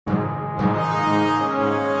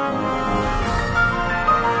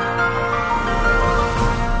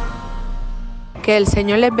Que el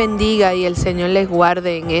Señor les bendiga y el Señor les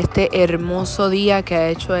guarde en este hermoso día que ha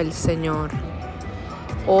hecho el Señor.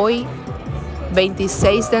 Hoy,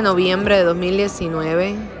 26 de noviembre de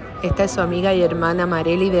 2019, esta es su amiga y hermana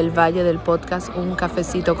Marely del Valle del podcast Un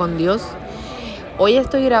Cafecito con Dios. Hoy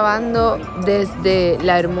estoy grabando desde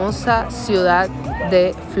la hermosa ciudad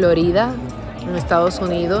de Florida, en Estados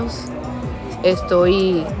Unidos.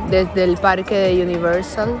 Estoy desde el parque de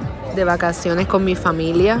Universal de vacaciones con mi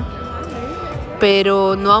familia.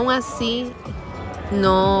 Pero no aún así,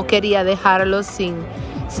 no quería dejarlos sin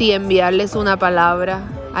enviarles una palabra.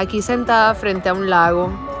 Aquí sentada frente a un lago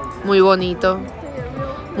muy bonito,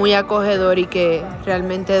 muy acogedor y que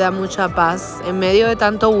realmente da mucha paz. En medio de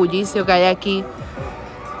tanto bullicio que hay aquí,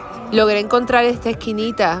 logré encontrar esta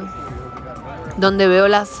esquinita donde veo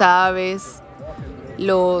las aves,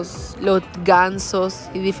 los gansos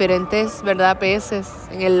y diferentes, peces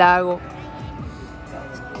en el lago.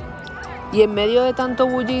 Y en medio de tanto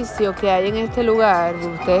bullicio que hay en este lugar,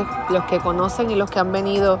 ustedes, los que conocen y los que han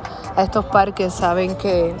venido a estos parques, saben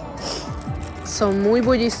que son muy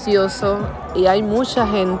bulliciosos y hay mucha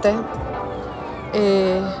gente.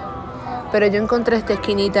 Pero yo encontré esta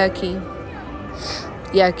esquinita aquí.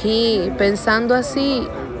 Y aquí, pensando así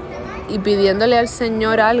y pidiéndole al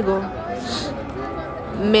Señor algo,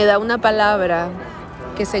 me da una palabra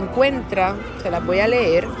que se encuentra, se la voy a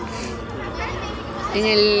leer, en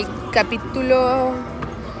el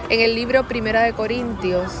libro Primera de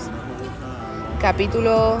Corintios,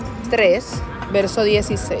 capítulo 3, verso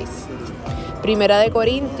 16. Primera de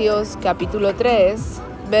Corintios, capítulo 3,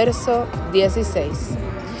 verso 16.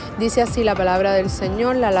 Dice así la palabra del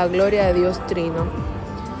Señor, la gloria de Dios Trino.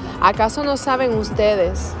 ¿Acaso no saben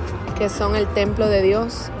ustedes que son el templo de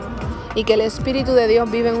Dios y que el Espíritu de Dios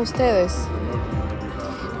vive en ustedes?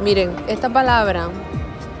 Miren, esta palabra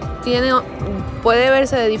puede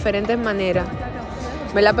verse de diferentes maneras,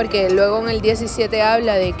 ¿verdad? Porque luego en el 17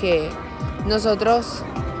 habla de que nosotros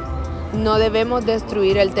no debemos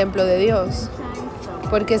destruir el templo de Dios,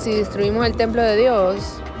 porque si destruimos el templo de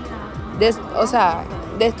Dios,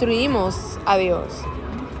 destruimos a Dios.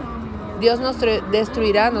 Dios nos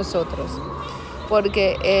destruirá a nosotros,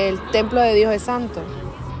 porque el templo de Dios es santo.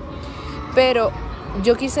 Pero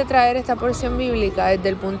yo quise traer esta porción bíblica desde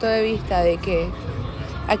el punto de vista de que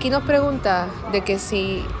aquí nos pregunta de que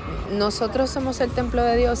si nosotros somos el templo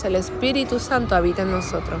de Dios, el Espíritu Santo habita en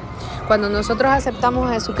nosotros. Cuando nosotros aceptamos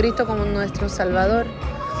a Jesucristo como nuestro Salvador,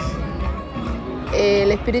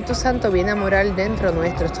 el Espíritu Santo viene a morar dentro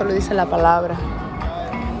nuestro. Esto lo dice la palabra.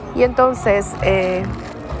 Y entonces,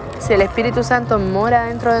 si el Espíritu Santo mora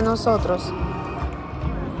dentro de nosotros,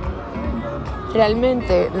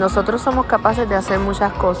 realmente nosotros somos capaces de hacer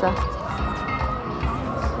muchas cosas.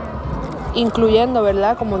 Incluyendo,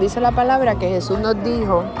 ¿verdad? Como dice la palabra, que Jesús nos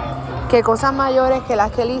dijo que cosas mayores que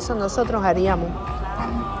las que Él hizo nosotros haríamos.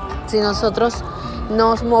 Si nosotros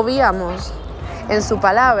nos movíamos en su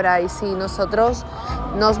palabra y si nosotros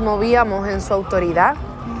nos movíamos en su autoridad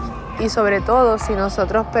y sobre todo si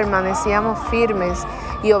nosotros permanecíamos firmes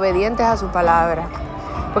y obedientes a su palabra.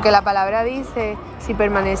 Porque la palabra dice, si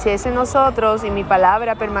permaneciese en nosotros y mi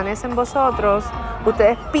palabra permanece en vosotros,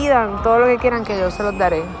 ustedes pidan todo lo que quieran que yo se los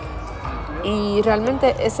daré. Y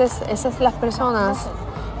realmente esas las personas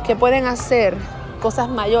que pueden hacer cosas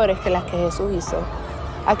mayores que las que Jesús hizo.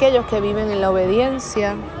 Aquellos que viven en la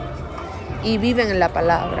obediencia y viven en la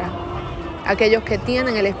palabra. Aquellos que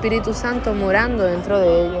tienen el Espíritu Santo morando dentro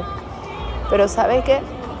de ellos. Pero ¿sabe qué?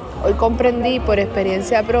 Hoy comprendí por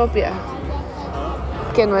experiencia propia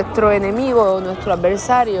que nuestro enemigo, nuestro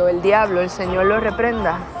adversario, el diablo, el Señor lo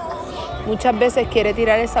reprenda, muchas veces quiere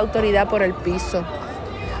tirar esa autoridad por el piso.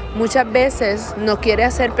 Muchas veces nos quiere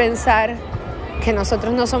hacer pensar que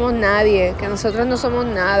nosotros no somos nadie, que nosotros no somos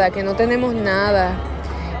nada, que no tenemos nada,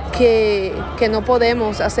 que no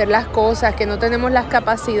podemos hacer las cosas, que no tenemos las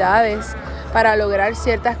capacidades para lograr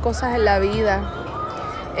ciertas cosas en la vida,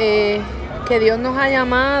 que Dios nos ha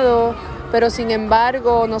llamado, pero sin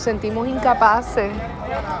embargo nos sentimos incapaces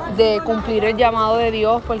de cumplir el llamado de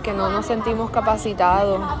Dios porque no nos sentimos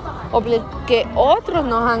capacitados, o que otros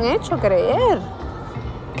nos han hecho creer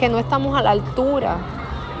que no estamos a la altura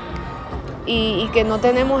y que no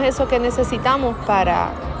tenemos eso que necesitamos para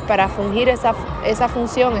fungir esa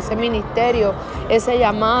función, ese ministerio, ese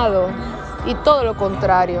llamado, y todo lo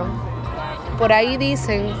contrario. Por ahí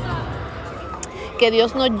dicen que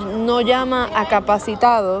Dios no llama a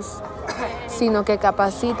capacitados, sino que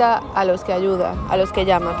capacita a los que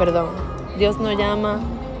llama. Dios no llama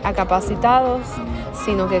a capacitados,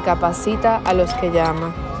 sino que capacita a los que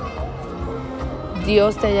llama.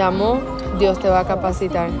 Dios te llamó, Dios te va a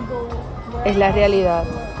capacitar. Es la realidad.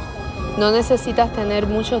 No necesitas tener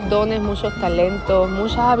muchos dones, muchos talentos,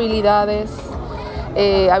 muchas habilidades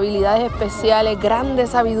especiales, grande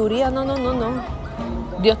sabiduría. No.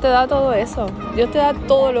 Dios te da todo eso. Dios te da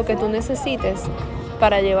todo lo que tú necesites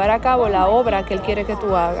para llevar a cabo la obra que Él quiere que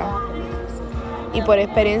tú hagas. Y por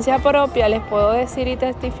experiencia propia les puedo decir y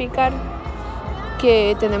testificar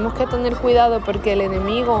que tenemos que tener cuidado porque el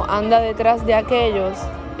enemigo anda detrás de aquellos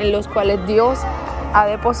en los cuales Dios ha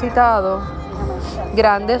depositado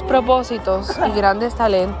grandes propósitos y grandes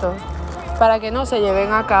talentos para que no se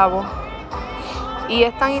lleven a cabo. Y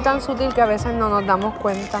es tan y tan sutil que a veces no nos damos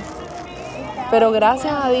cuenta. Pero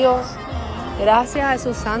gracias a Dios, gracias a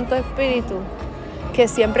su Santo Espíritu, que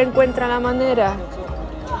siempre encuentra la manera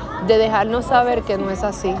de dejarnos saber que no es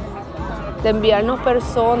así, de enviarnos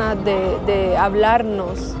personas, de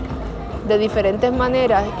hablarnos de diferentes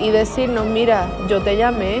maneras y decirnos, mira, yo te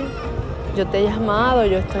llamé, yo te he llamado,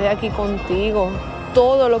 yo estoy aquí contigo,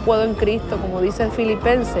 todo lo puedo en Cristo, como dice el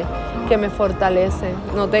Filipenses, que me fortalece.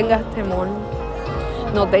 No tengas temor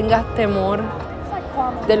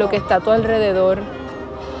de lo que está a tu alrededor,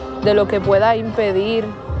 de lo que pueda impedir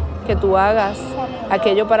que tú hagas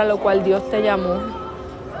aquello para lo cual Dios te llamó.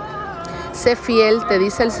 Sé fiel, te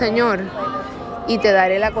dice el Señor, y te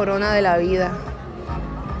daré la corona de la vida.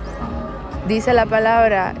 Dice la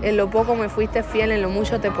palabra, en lo poco me fuiste fiel, en lo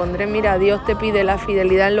mucho te pondré. Mira, Dios te pide la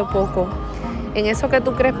fidelidad en lo poco. En eso que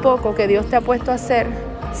tú crees poco, que Dios te ha puesto a hacer,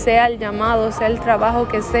 sea el llamado, sea el trabajo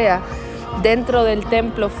que sea, dentro del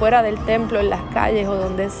templo, fuera del templo, en las calles o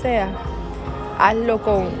donde sea, hazlo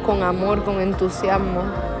con amor, con entusiasmo.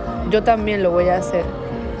 Yo también lo voy a hacer,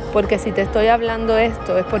 porque si te estoy hablando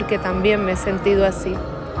esto es porque también me he sentido así.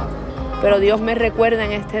 Pero Dios me recuerda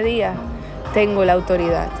en este día, tengo la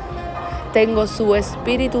autoridad. Tengo su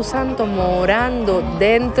Espíritu Santo morando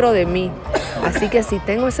dentro de mí. Así que si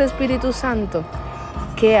tengo ese Espíritu Santo,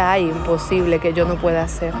 ¿qué hay imposible que yo no pueda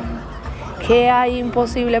hacer? ¿Qué hay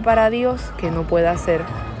imposible para Dios que no pueda hacer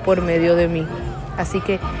por medio de mí? Así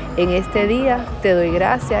que en este día te doy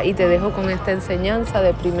gracias y te dejo con esta enseñanza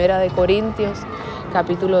de 1 Corintios,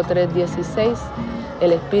 capítulo 3, 16.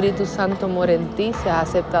 El Espíritu Santo mora en ti si has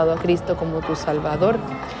aceptado a Cristo como tu Salvador.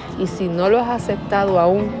 Y si no lo has aceptado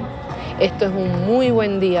aún, esto es un muy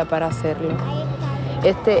buen día para hacerlo.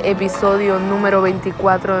 Este episodio número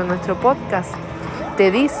 24 de nuestro podcast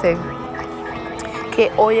te dice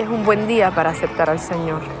que hoy es un buen día para aceptar al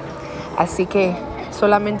Señor. Así que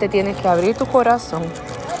solamente tienes que abrir tu corazón,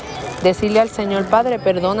 decirle al Señor, Padre,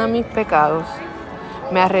 perdona mis pecados.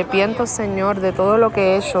 Me arrepiento, Señor, de todo lo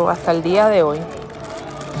que he hecho hasta el día de hoy.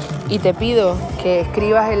 Y te pido que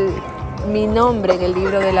escribas mi nombre en el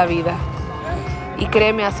libro de la vida. Y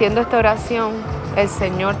créeme, haciendo esta oración, el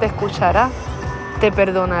Señor te escuchará, te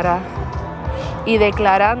perdonará. Y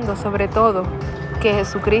declarando sobre todo que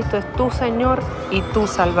Jesucristo es tu Señor y tu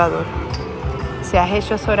Salvador. Si has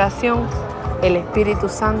hecho esa oración, el Espíritu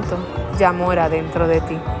Santo ya mora dentro de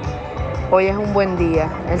ti. Hoy es un buen día,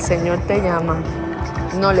 el Señor te llama.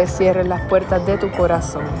 No le cierres las puertas de tu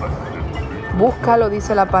corazón. Búscalo,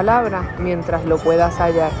 dice la palabra, mientras lo puedas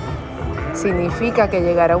hallar. Significa que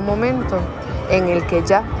llegará un momento en el que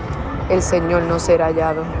ya el Señor no será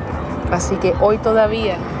hallado. Así que hoy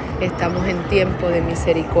todavía estamos en tiempo de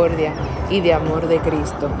misericordia y de amor de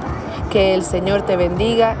Cristo. Que el Señor te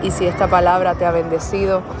bendiga y si esta palabra te ha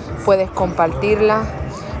bendecido, puedes compartirla,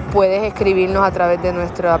 puedes escribirnos a través de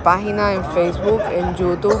nuestra página en Facebook, en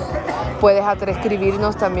YouTube, puedes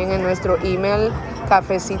escribirnos también en nuestro email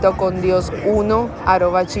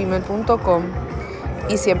cafecitocondios1@gmail.com.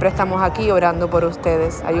 Y siempre estamos aquí orando por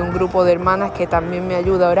ustedes. Hay un grupo de hermanas que también me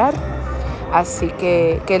ayuda a orar. Así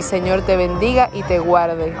que el Señor te bendiga y te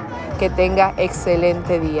guarde. Que tenga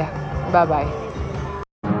excelente día. Bye bye.